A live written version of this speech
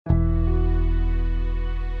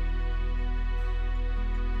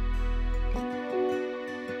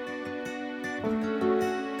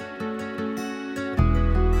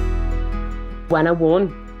When I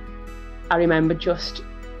won, I remember just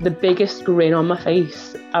the biggest grin on my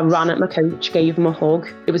face. I ran at my coach, gave him a hug.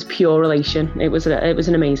 It was pure elation. It was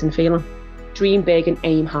an amazing feeling. Dream big and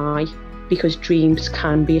aim high, because dreams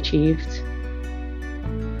can be achieved.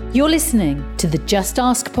 You're listening to the Just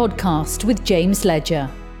Ask podcast with James Ledger.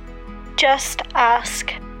 Just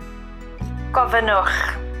ask. Gofynnwch.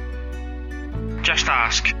 Just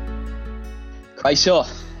ask. Croeso.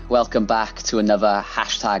 Welcome back to another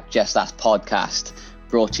hashtag Just Ask podcast,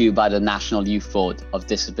 brought to you by the National Youth Board of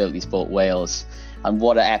Disability Sport Wales. And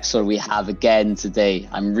what an episode we have again today.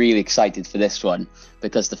 I'm really excited for this one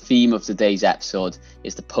because the theme of today's episode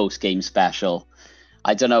is the post-game special.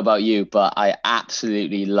 I don't know about you, but I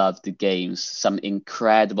absolutely loved the games. Some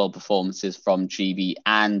incredible performances from GB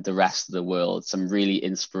and the rest of the world. Some really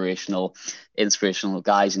inspirational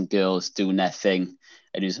guys and girls doing their thing.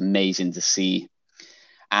 It was amazing to see.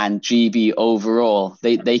 And GB overall,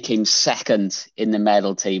 they came second in the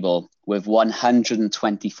medal table with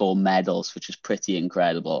 124 medals, which is pretty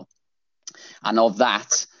incredible. And of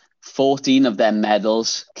that, 14 of their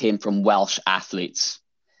medals came from Welsh athletes.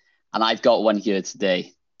 And I've got one here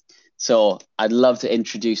today. So I'd love to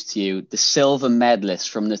introduce to you the silver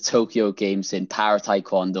medalist from the Tokyo Games in Para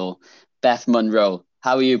Taekwondo, Beth Munro.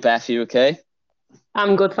 How are you, Beth? You okay?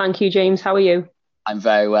 I'm good, thank you, James. How are you? I'm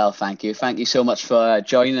very well, thank you. Thank you so much for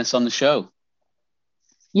joining us on the show.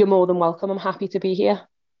 You're more than welcome. I'm happy to be here.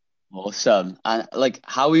 Awesome. And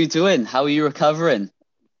how are you doing? How are you recovering?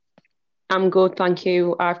 I'm good, thank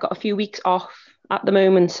you. I've got a few weeks off at the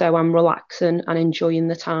moment, so I'm relaxing and enjoying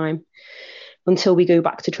the time until we go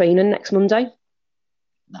back to training next Monday.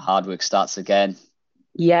 The hard work starts again.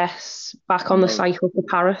 Yes, back on the cycle for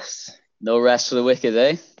Paris. No rest for the wicked,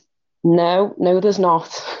 eh? No, there's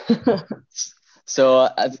not. So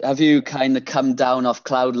have you kind of come down off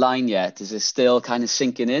cloud nine yet? Is it still kind of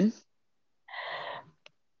sinking in?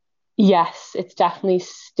 Yes, it's definitely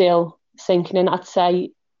still sinking in. I'd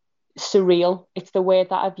say surreal. It's the word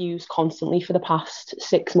that I've used constantly for the past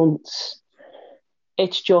 6 months.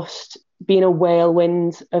 It's just been a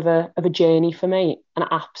whirlwind of a journey for me. An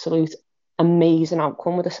absolute amazing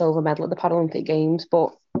outcome with a silver medal at the Paralympic Games. But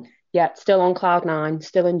yeah, still on cloud nine,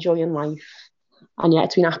 still enjoying life. And yeah,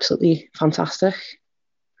 it's been absolutely fantastic.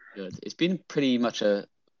 Good. It's been pretty much a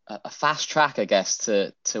fast track, I guess,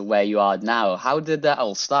 to where you are now. How did that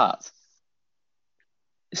all start?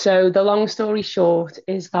 So the long story short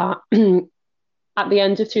is that at the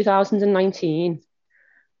end of 2019,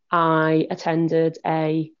 I attended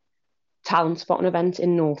a talent spotting event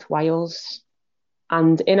in North Wales.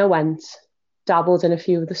 And in I went, dabbled in a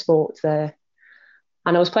few of the sports there.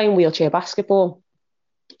 And I was playing wheelchair basketball.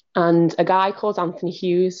 And a guy called Anthony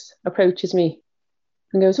Hughes approaches me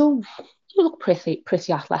and goes, "Oh, you look pretty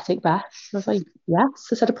athletic, Beth." I was like, "Yes."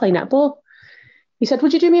 I said, "I play netball." He said,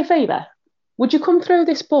 "Would you do me a favour? Would you come throw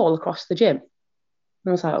this ball across the gym?" And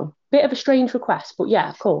I was like, "Oh, bit of a strange request, but yeah,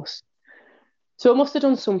 of course." So I must have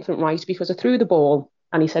done something right because I threw the ball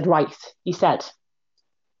and he said, "Right." He said,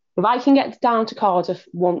 "If I can get down to Cardiff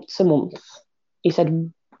once a month," he said,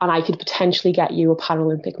 "and I could potentially get you a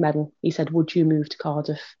Paralympic medal," he said, "would you move to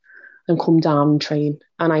Cardiff and come down and train?"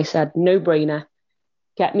 And I said, "No brainer,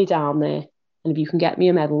 get me down there. And if you can get me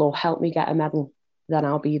a medal or help me get a medal, then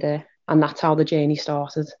I'll be there." And that's how the journey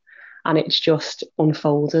started. And it's just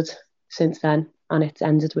unfolded since then. And it's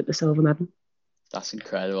ended with the silver medal. That's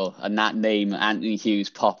incredible. And that name, Anthony Hughes,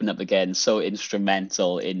 popping up again, so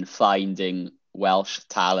instrumental in finding Welsh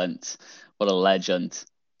talent. What a legend.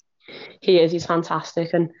 He is. He's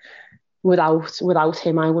fantastic. And without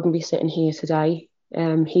him, I wouldn't be sitting here today.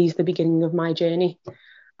 He's the beginning of my journey,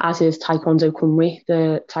 as is Taekwondo Cymru,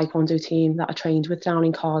 the Taekwondo team that I trained with down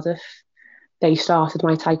in Cardiff. They started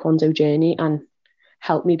my Taekwondo journey and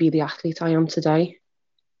helped me be the athlete I am today.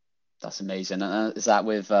 That's amazing. Is that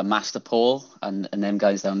with Master Paul and them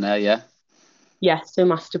guys down there, yeah? Yes, so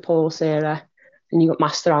Master Paul, Sarah, and you've got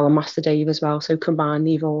Master Alan, Master Dave as well. So combined,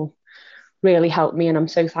 they've all really helped me, and I'm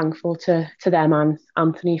so thankful to them and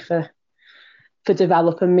Anthony for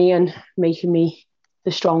developing me and making me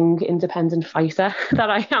the strong, independent fighter that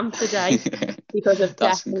I am today. Because of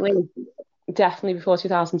definitely before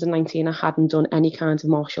 2019, I hadn't done any kind of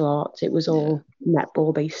martial arts. It was all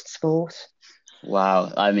netball-based sport.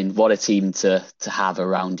 Wow. I mean, what a team to have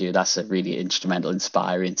around you. That's a really instrumental,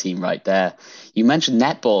 inspiring team right there. You mentioned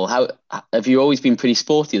netball. How have you always been pretty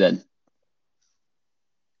sporty then?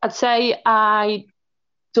 I'd say I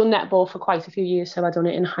done netball for quite a few years. So I've done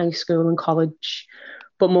it in high school and college,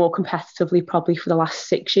 but more competitively probably for the last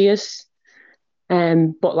 6 years.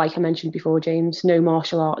 But like I mentioned before, James, no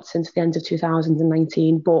martial arts since the end of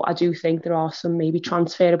 2019. But I do think there are some maybe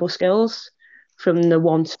transferable skills from the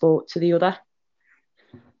one sport to the other.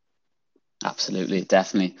 Absolutely,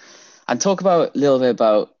 definitely. And talk about a little bit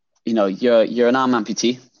about, you're an arm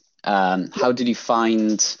amputee. How did you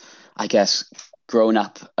find, I guess, growing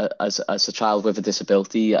up as a child with a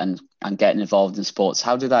disability and getting involved in sports?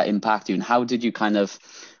 How did that impact you, and how did you kind of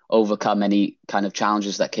overcome any kind of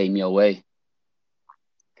challenges that came your way?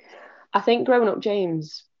 I think growing up,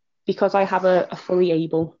 James, because I have a fully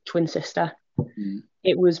able twin sister,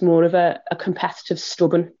 it was more of a competitive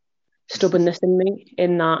stubbornness in me,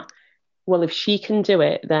 in that, well, if she can do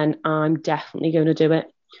it, then I'm definitely going to do it.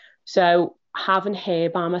 So having her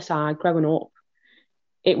by my side growing up,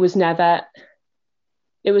 it was never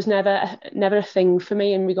a thing for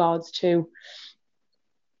me in regards to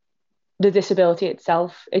the disability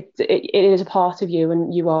itself. It is a part of you,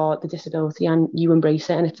 and you are the disability, and you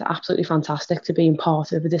embrace it, and it's absolutely fantastic to be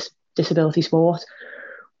part of a disability sport.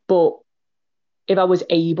 But if I was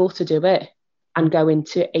able to do it and go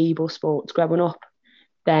into able sports growing up,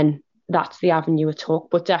 then that's the avenue I took.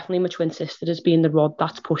 But definitely my twin sister has been the rod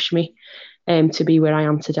that's pushed me to be where I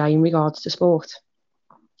am today in regards to sport.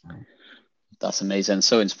 That's amazing.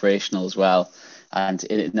 So inspirational as well. And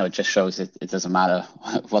it just shows it doesn't matter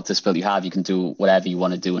what disability you have, you can do whatever you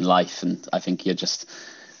want to do in life. And I think you're just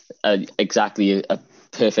exactly a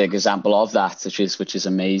perfect example of that, which is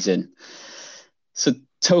amazing. So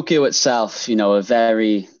Tokyo itself, a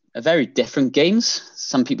very different games,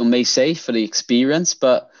 some people may say, for the experience,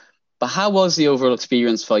 but how was the overall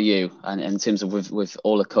experience for you? And in terms of with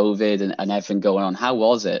all the COVID and everything going on, how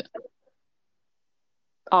was it?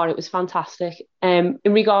 Oh, it was fantastic. In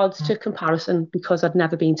regards to comparison, because I'd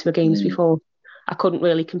never been to a games before, I couldn't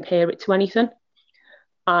really compare it to anything.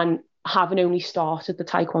 And having only started the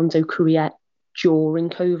Taekwondo career during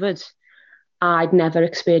COVID, I'd never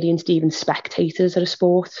experienced even spectators at a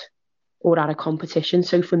sport or at a competition.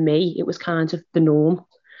 So for me, it was kind of the norm.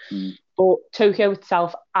 But Tokyo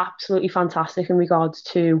itself, absolutely fantastic in regards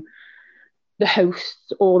to the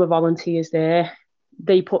hosts, all the volunteers there.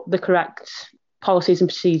 They put the correct policies and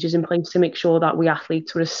procedures in place to make sure that we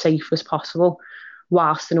athletes were as safe as possible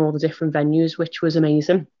whilst in all the different venues, which was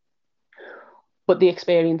amazing. But the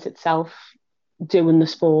experience itself, doing the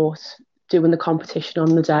sport, doing the competition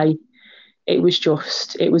on the day, it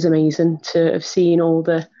was amazing to have seen all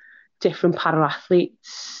the different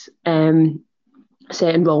para-athletes,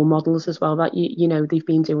 certain role models as well, that they've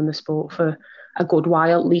been doing the sport for a good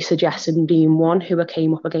while. Lisa Jesson being one who I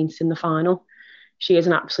came up against in the final. She is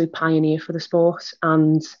an absolute pioneer for the sport,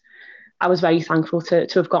 and I was very thankful to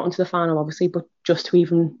have gotten to the final, obviously, but just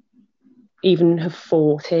to even have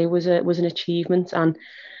fought here was an achievement. And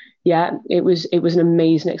yeah, it was an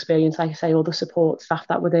amazing experience. Like I say, all the support staff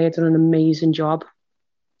that were there did an amazing job,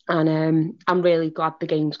 and I'm really glad the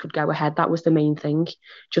games could go ahead. That was the main thing,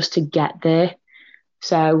 just to get there.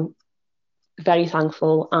 So very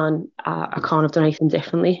thankful, and I can't have done anything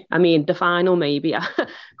differently. I mean, the final, maybe I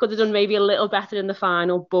could have done maybe a little better in the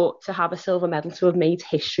final, but to have a silver medal, to have made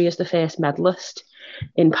history as the first medalist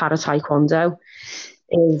in para taekwondo,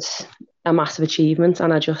 is a massive achievement.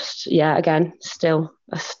 And I just, again, still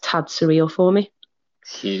a tad surreal for me.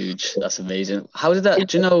 Huge. That's amazing. How did that,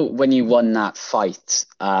 do you know, when you won that fight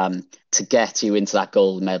to get you into that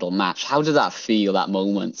gold medal match, how did that feel, that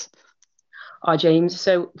moment? Oh, James,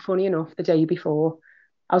 so funny enough, the day before,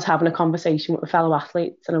 I was having a conversation with a fellow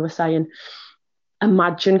athletes, and I was saying,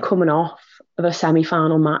 imagine coming off of a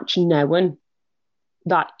semi-final match knowing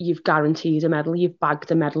that you've guaranteed a medal, you've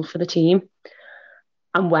bagged a medal for the team.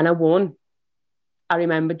 And when I won, I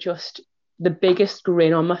remember just the biggest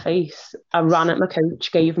grin on my face. I ran at my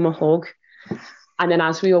coach, gave him a hug. And then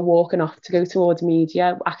as we were walking off to go towards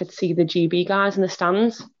media, I could see the GB guys in the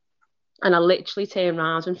stands. And I literally turned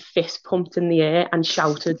around and fist pumped in the air and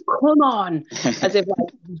shouted, "Come on!" as if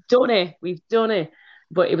like, we've done it.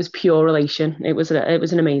 But it was pure elation. It was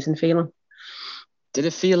an amazing feeling. Did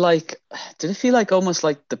it feel like almost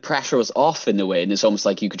like the pressure was off in a way, and it's almost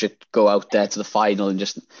like you could just go out there to the final and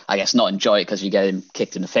just, I guess, not enjoy it because you get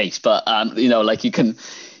kicked in the face, but like you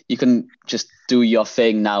can just do your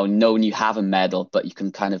thing now, knowing you have a medal, but you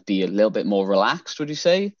can kind of be a little bit more relaxed, would you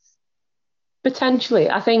say? Potentially.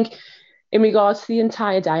 I think in regards to the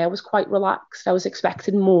entire day, I was quite relaxed. I was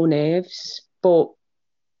expecting more nerves, but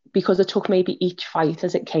because I took maybe each fight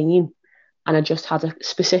as it came, and I just had a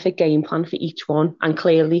specific game plan for each one, and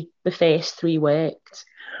clearly the first three worked.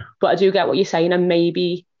 But I do get what you're saying, and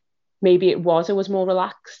maybe I was more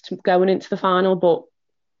relaxed going into the final, but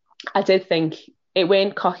I did think, it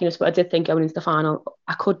weren't cockiness, but I did think going into the final,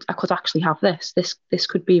 I could actually have this. This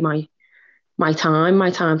could be my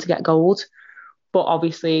time to get gold. But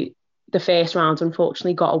obviously, the first round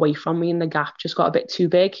unfortunately got away from me and the gap just got a bit too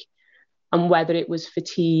big. And whether it was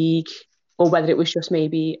fatigue or whether it was just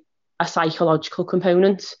maybe a psychological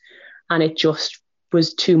component, and it just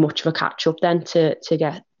was too much of a catch up then to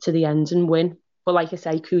get to the end and win. But like I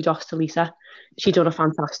say, kudos to Lisa. She done a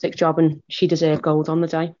fantastic job and she deserved gold on the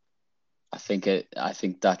day. I think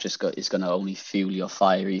that is going to only fuel your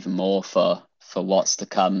fire even more for what's to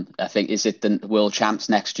come. I think, is it the world champs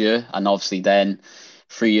next year? And obviously then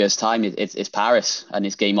 3 years time, it's Paris and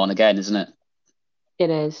it's game on again, isn't it? It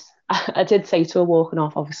is. I did say to her walking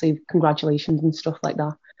off, obviously, congratulations and stuff like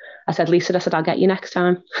that. I said, Lisa, I'll get you next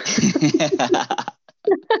time.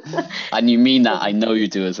 And you mean that. I know you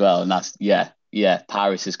do as well. And that's,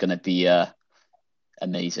 Paris is going to be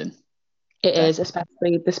amazing. It is,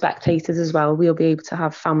 especially the spectators as well. We'll be able to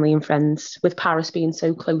have family and friends with Paris being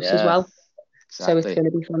so close as well. Exactly. So it's going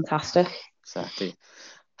to be fantastic. Exactly.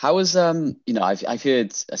 How was I've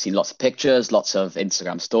seen lots of pictures, lots of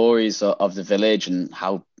Instagram stories of the village and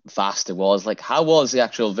how vast it was. Like, how was the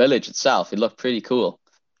actual village itself? It looked pretty cool.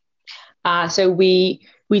 So we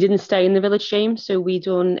didn't stay in the village, James. So we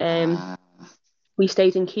stayed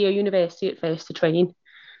in Keio University at first to train,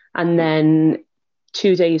 and then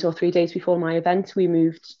 2 days or 3 days before my event, we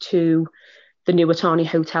moved to the New Atani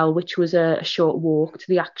Hotel, which was a short walk to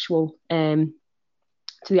the actual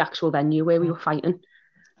venue where we were fighting.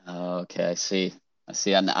 Oh, okay, I see,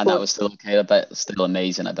 and that was still okay. I bet still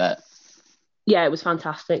amazing. I bet. Yeah, it was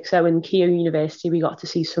fantastic. So in Keio University, we got to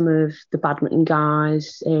see some of the badminton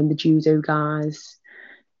guys and the judo guys.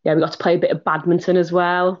 Yeah, we got to play a bit of badminton as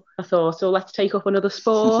well. I thought, let's take up another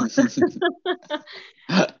sport.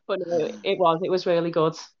 But no, it was really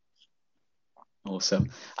good.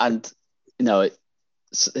 Awesome. And,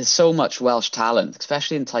 there's so much Welsh talent,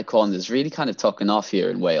 especially in taekwondo. It's really kind of taken off here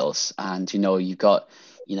in Wales. And, you've got,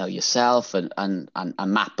 yourself and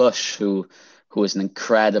Matt Bush, who is an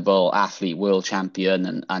incredible athlete, world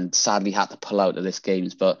champion, and sadly had to pull out of this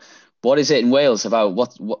games. But what is it in Wales about?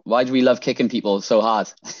 Why do we love kicking people so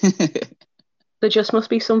hard? There just must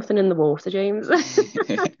be something in the water, James.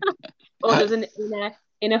 Or there's an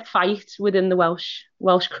inner fight within the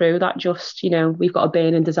Welsh crew that just, we've got a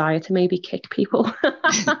burning desire to maybe kick people.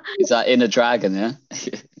 Is that inner dragon, yeah?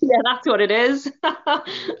 Yeah, that's what it is. I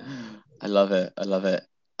love it.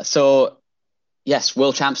 So, yes,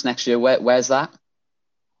 world champs next year. Where's that?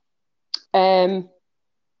 I'm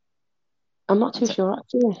not too sure,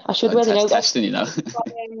 actually. I should really know. Testing,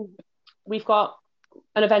 We've got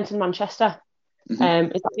an event in Manchester.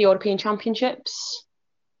 Mm-hmm. Is that the European Championships?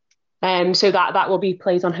 So that will be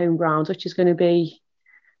played on home ground, which is going to be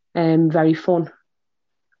very fun.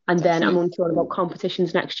 And then I'm unsure about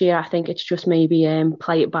competitions next year. I think it's just maybe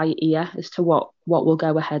play it by ear as to what will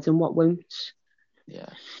go ahead and what won't. Yeah.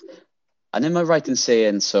 And am I right in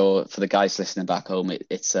saying, so for the guys listening back home,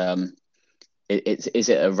 is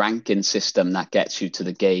it a ranking system that gets you to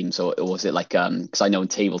the games, or was it like because I know in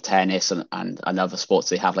table tennis and other sports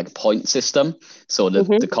they have like a point system, so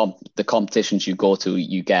the competitions you go to,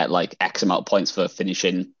 you get like X amount of points for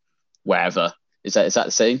finishing wherever. Is that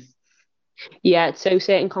the same? Yeah, so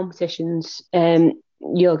certain competitions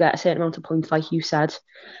you'll get a certain amount of points, like you said,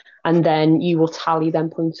 and then you will tally them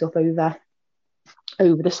points up over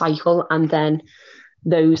the cycle, and then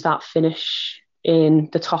those that finish in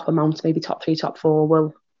the top amount, maybe top 3, top 4,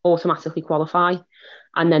 will automatically qualify.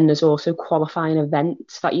 And then there's also qualifying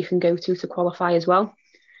events that you can go to qualify as well.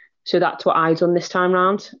 So that's what I done this time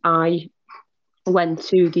round. I went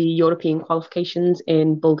to the European qualifications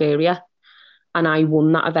in Bulgaria and I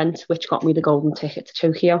won that event, which got me the golden ticket to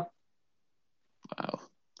Tokyo. Wow.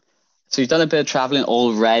 So you've done a bit of traveling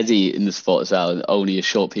already in the sport as well, in only a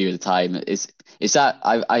short period of time. Is that,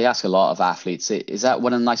 I ask a lot of athletes, is that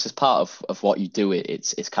one of the nicest part of what you do?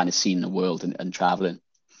 It's kind of seeing the world and traveling.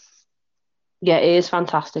 Yeah, it is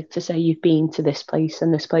fantastic to say you've been to this place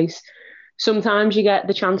and this place. Sometimes you get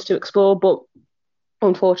the chance to explore, but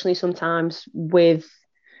unfortunately sometimes with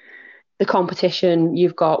the competition,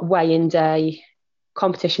 you've got weigh-in day,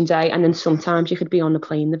 competition day, and then sometimes you could be on the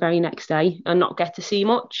plane the very next day and not get to see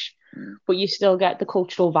much, but you still get the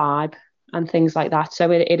cultural vibe and things like that. So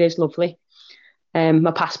it is lovely.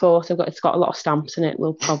 My passport, it's got a lot of stamps in it,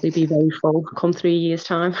 will probably be very full come 3 years'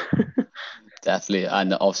 time. Definitely.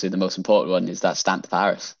 And obviously the most important one is that stamp to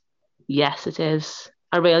Paris. Yes, it is.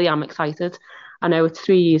 I really am excited. I know it's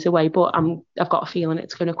 3 years away, but I've got a feeling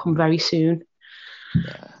it's going to come very soon.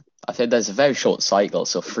 Yeah, I think there's a very short cycle,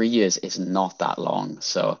 so 3 years is not that long.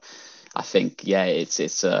 So I think, yeah,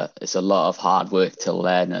 it's a lot of hard work till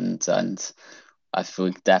then, and I feel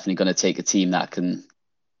we're definitely going to take a team that can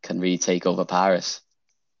really take over Paris.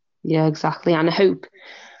 Yeah, exactly. And I hope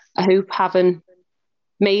I hope having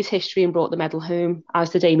made history and brought the medal home,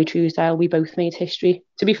 as did Amy Truesdale, we both made history.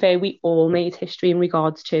 To be fair, we all made history in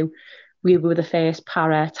regards to we were the first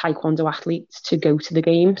para taekwondo athletes to go to the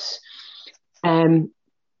games.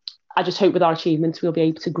 I just hope with our achievements we'll be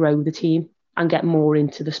able to grow the team and get more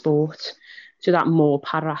into the sport so that more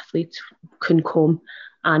para athletes can come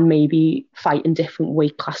and maybe fight in different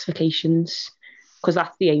weight classifications, because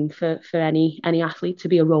that's the aim for any athlete, to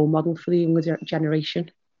be a role model for the younger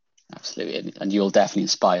generation. Absolutely, and you'll definitely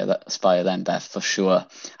inspire them, Beth, for sure.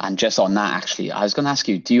 And just on that, actually, I was going to ask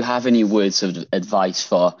you, do you have any words of advice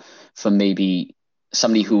for maybe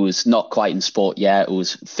somebody who's not quite in sport yet,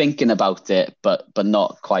 who's thinking about it, but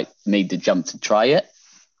not quite made the jump to try it?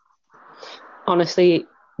 Honestly,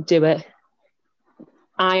 do it.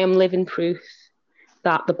 I am living proof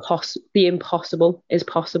that the impossible is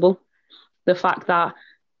possible. The fact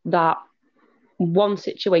that one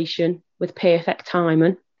situation with perfect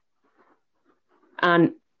timing,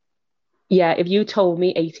 and yeah, if you told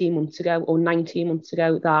me 18 months ago or 19 months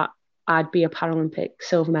ago that I'd be a Paralympic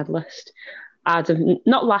silver medalist, I'd have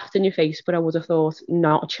not laughed in your face, but I would have thought,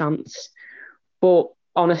 not a chance. But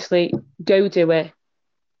honestly, go do it.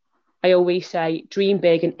 I always say, dream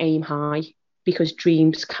big and aim high, because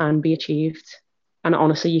dreams can be achieved. And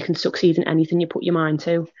honestly, you can succeed in anything you put your mind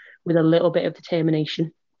to with a little bit of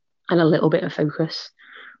determination and a little bit of focus.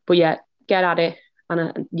 But yeah, get at it.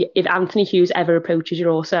 And if Anthony Hughes ever approaches you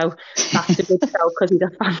also, that's a good show, because he's a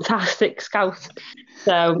fantastic scout.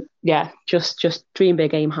 So yeah, just dream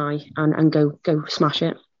big, aim high, and go smash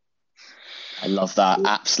it. I love that.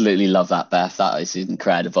 Absolutely love that, Beth. That is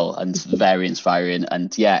incredible and very inspiring.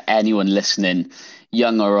 And yeah, anyone listening,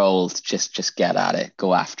 young or old, just get at it,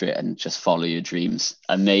 go after it, and just follow your dreams.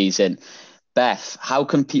 Amazing. Beth, how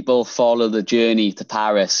can people follow the journey to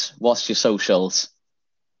Paris? What's your socials?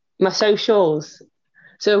 My socials.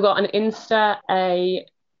 So I've got an Insta, a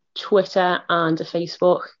Twitter, and a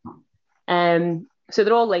Facebook. So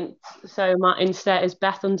they're all linked. So my Insta is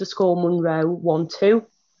Beth_Munro12.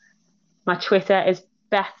 My Twitter is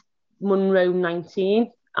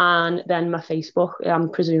BethMunro19. And then my Facebook,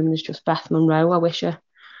 I'm presuming, is just Beth Munro. I wish I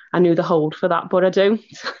knew the hold for that, but I don't.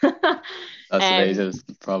 That's amazing.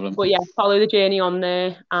 No problem. But yeah, follow the journey on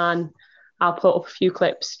there, and I'll put up a few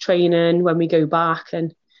clips training when we go back,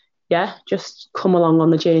 and yeah, just come along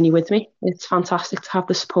on the journey with me. It's fantastic to have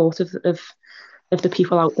the support of the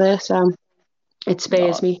people out there. So it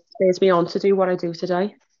spurs me on to do what I do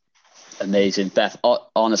today. Amazing, Beth.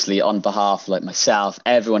 Honestly, on behalf of myself,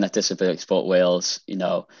 everyone at Disability Sport Wales,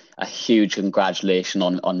 a huge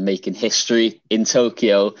congratulations on making history in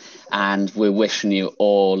Tokyo, and we're wishing you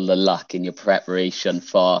all the luck in your preparation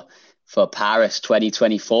for Paris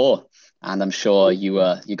 2024. And I'm sure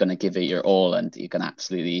you're going to give it your all, and you're going to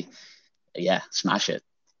absolutely, smash it.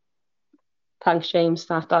 Thanks, James.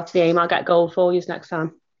 That's the aim. I'll get gold for you next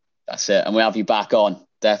time. That's it, and we'll have you back on,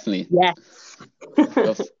 definitely. Yes.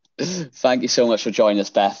 Thank you so much for joining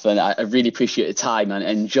us, Beth, and I really appreciate your time, and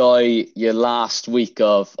enjoy your last week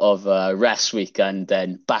of rest week, and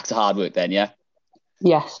then back to hard work then, yeah?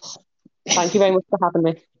 Yes. Thank you very much for having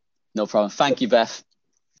me. No problem. Thank you, Beth.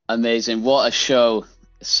 Amazing. What a show.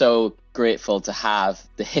 So grateful to have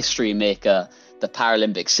the history maker, the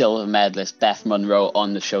Paralympic silver medalist, Beth Munro,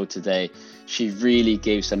 on the show today. She really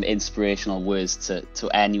gave some inspirational words to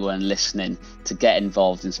anyone listening to get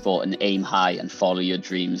involved in sport and aim high and follow your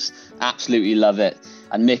dreams. Absolutely love it.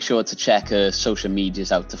 And make sure to check her social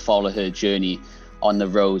medias out to follow her journey on the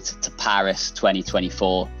road to Paris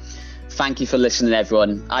 2024. Thank you for listening,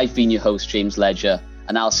 everyone. I've been your host, James Ledger,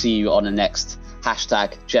 and I'll see you on the next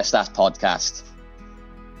 #JustAsk podcast.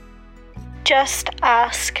 Just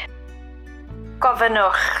ask.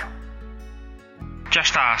 Gofynnwch.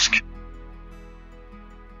 Just ask.